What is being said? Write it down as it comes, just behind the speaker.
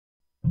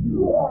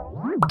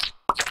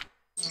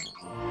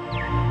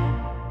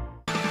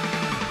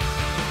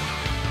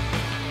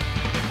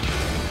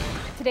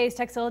Today's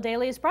Tekzilla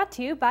Daily is brought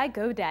to you by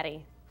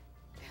GoDaddy.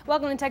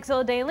 Welcome to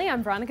Tekzilla Daily,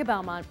 I'm Veronica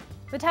Belmont.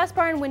 The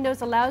taskbar in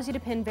Windows allows you to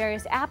pin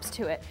various apps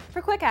to it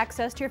for quick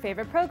access to your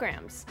favorite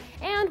programs.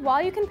 And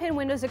while you can pin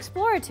Windows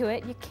Explorer to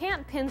it, you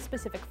can't pin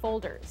specific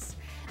folders.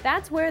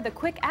 That's where the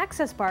Quick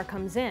Access Bar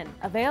comes in,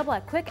 available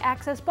at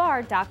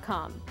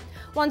quickaccessbar.com.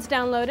 Once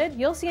downloaded,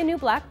 you'll see a new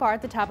black bar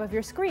at the top of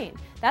your screen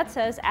that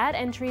says Add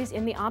Entries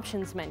in the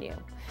Options menu.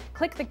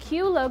 Click the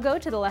Q logo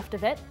to the left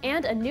of it,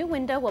 and a new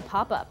window will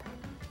pop up.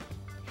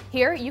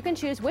 Here, you can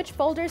choose which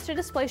folders to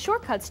display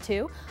shortcuts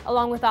to,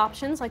 along with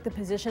options like the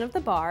position of the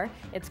bar,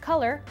 its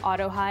color,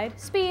 auto-hide,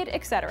 speed,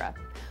 etc.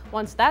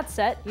 Once that's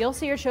set, you'll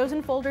see your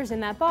chosen folders in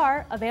that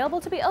bar,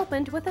 available to be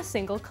opened with a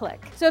single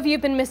click. So if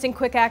you've been missing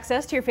quick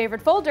access to your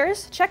favorite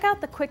folders, check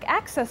out the Quick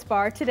Access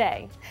Bar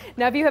today.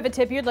 Now if you have a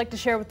tip you'd like to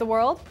share with the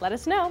world, let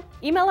us know.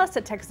 Email us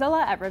at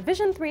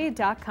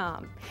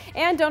tekzilla@revision3.com.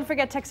 And don't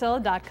forget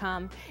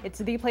tekzilla.com. It's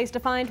the place to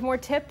find more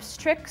tips,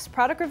 tricks,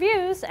 product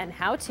reviews, and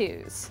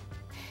how-tos.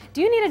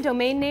 Do you need a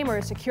domain name or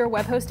a secure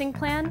web hosting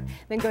plan?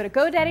 Then go to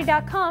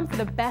GoDaddy.com for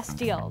the best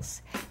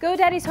deals.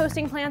 GoDaddy's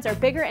hosting plans are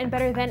bigger and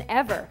better than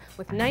ever,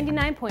 with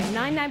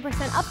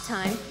 99.99%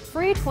 uptime,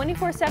 free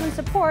 24/7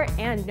 support,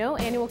 and no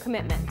annual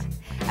commitment.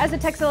 As a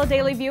Tekzilla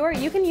Daily viewer,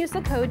 you can use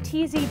the code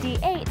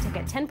TZD8 to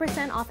get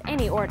 10% off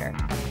any order.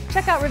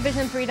 Check out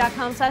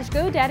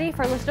revision3.com/GoDaddy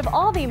for a list of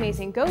all the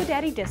amazing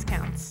GoDaddy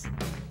discounts.